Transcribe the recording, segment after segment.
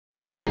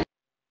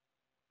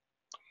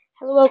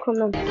Hello, welcome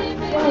them.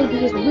 Really,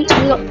 these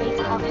weekly updates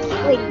are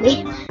killing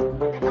me.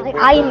 Like,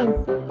 I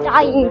am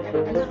dying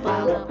for these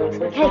weekly updates,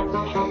 okay?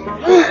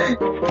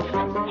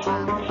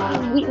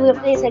 These weekly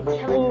updates are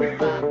killing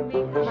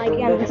my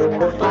gender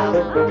stuff.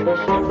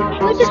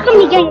 We're just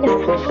gonna be getting the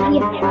free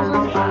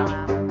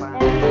Amazon.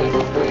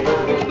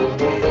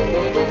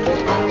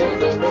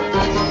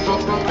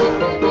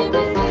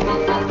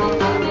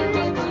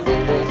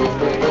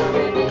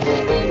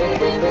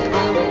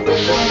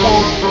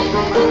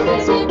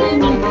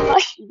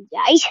 Gosh, you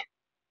guys.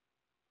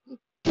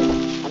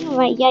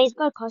 Alright, yeah, he's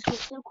got a costume.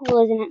 It's so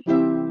cool, isn't it?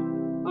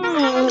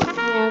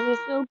 Yeah, this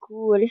is so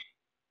cool.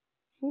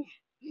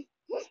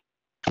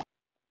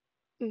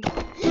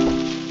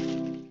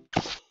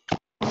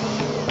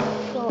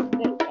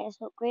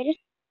 So upgraded.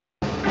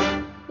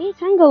 We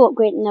can go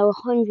upgrading now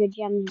 100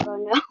 gems, but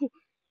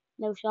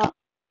no shot.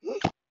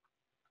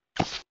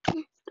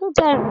 Go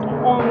get to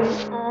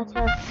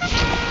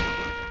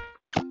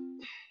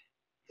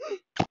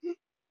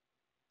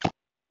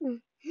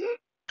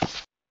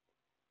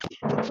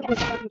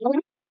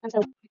and so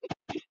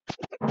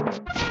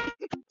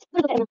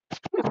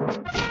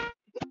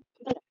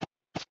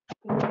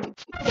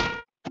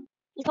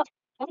he's got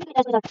I think he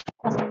does with a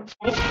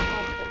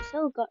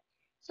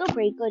so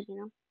pretty good, you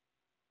know.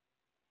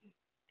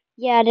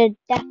 Yeah, they're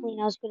definitely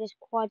not as good as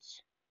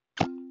quads.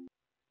 Guys,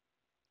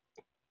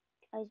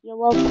 yeah,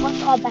 well,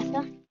 quads are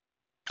better.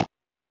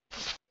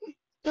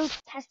 Go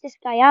test this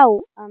guy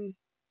out. You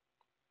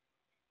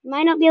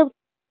might not be able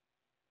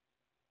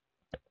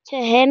to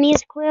hear me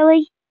as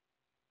clearly.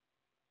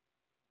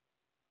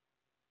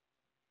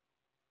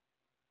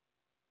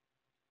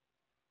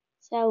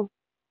 So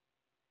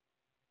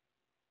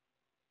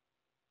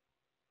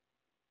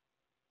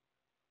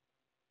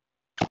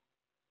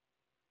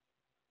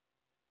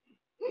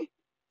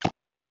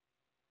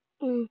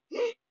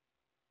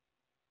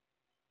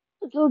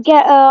go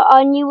get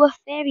our new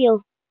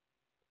ethereal.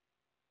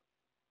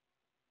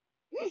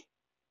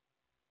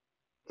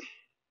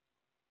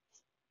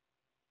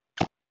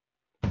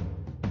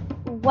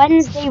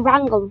 Wednesday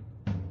Wrangle.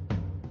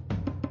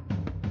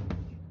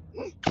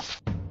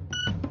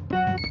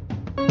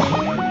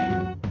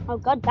 Oh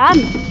god damn.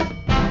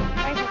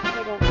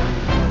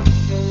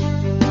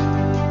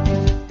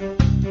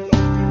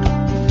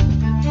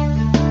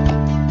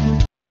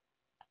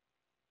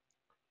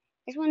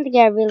 I just wanted to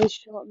get a really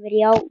short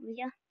video with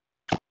you.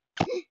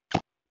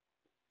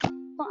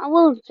 But I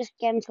will just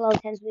get him to level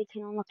 10 so we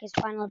can unlock his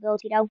final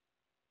ability though.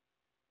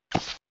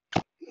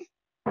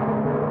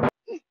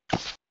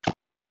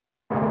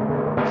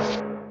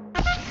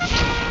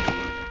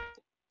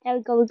 There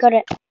we go, we got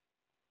it.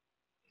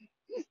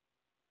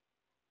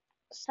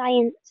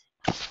 Science.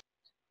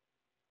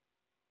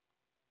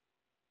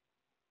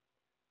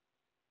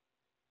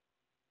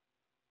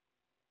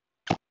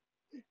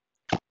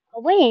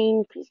 Oh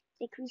wait,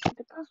 decrease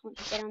the cost once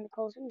you get on the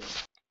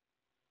collosingum.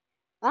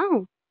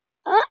 Oh.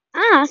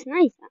 That's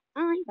nice.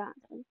 I like that.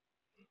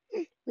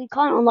 We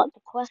can't unlock the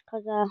quest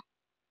because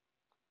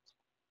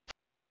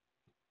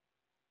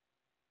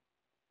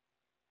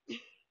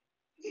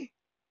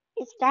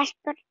it's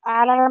desperate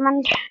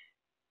element.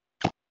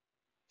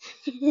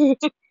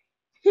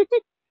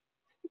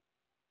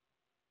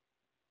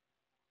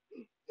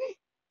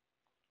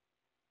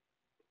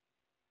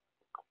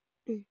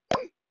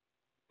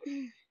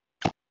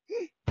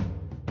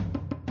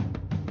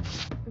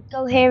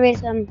 Go here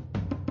is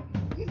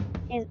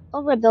his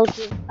other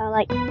ability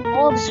like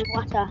orb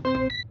swatter.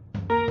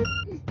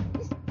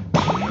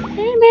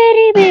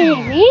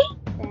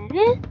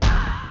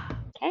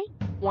 Okay.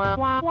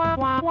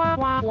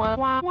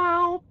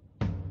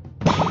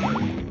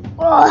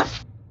 Ugh.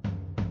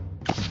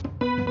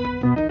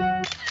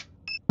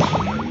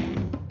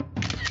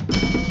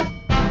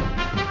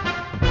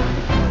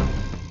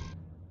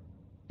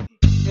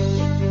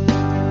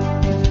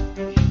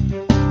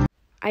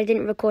 I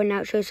didn't record an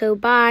outro, so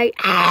bye.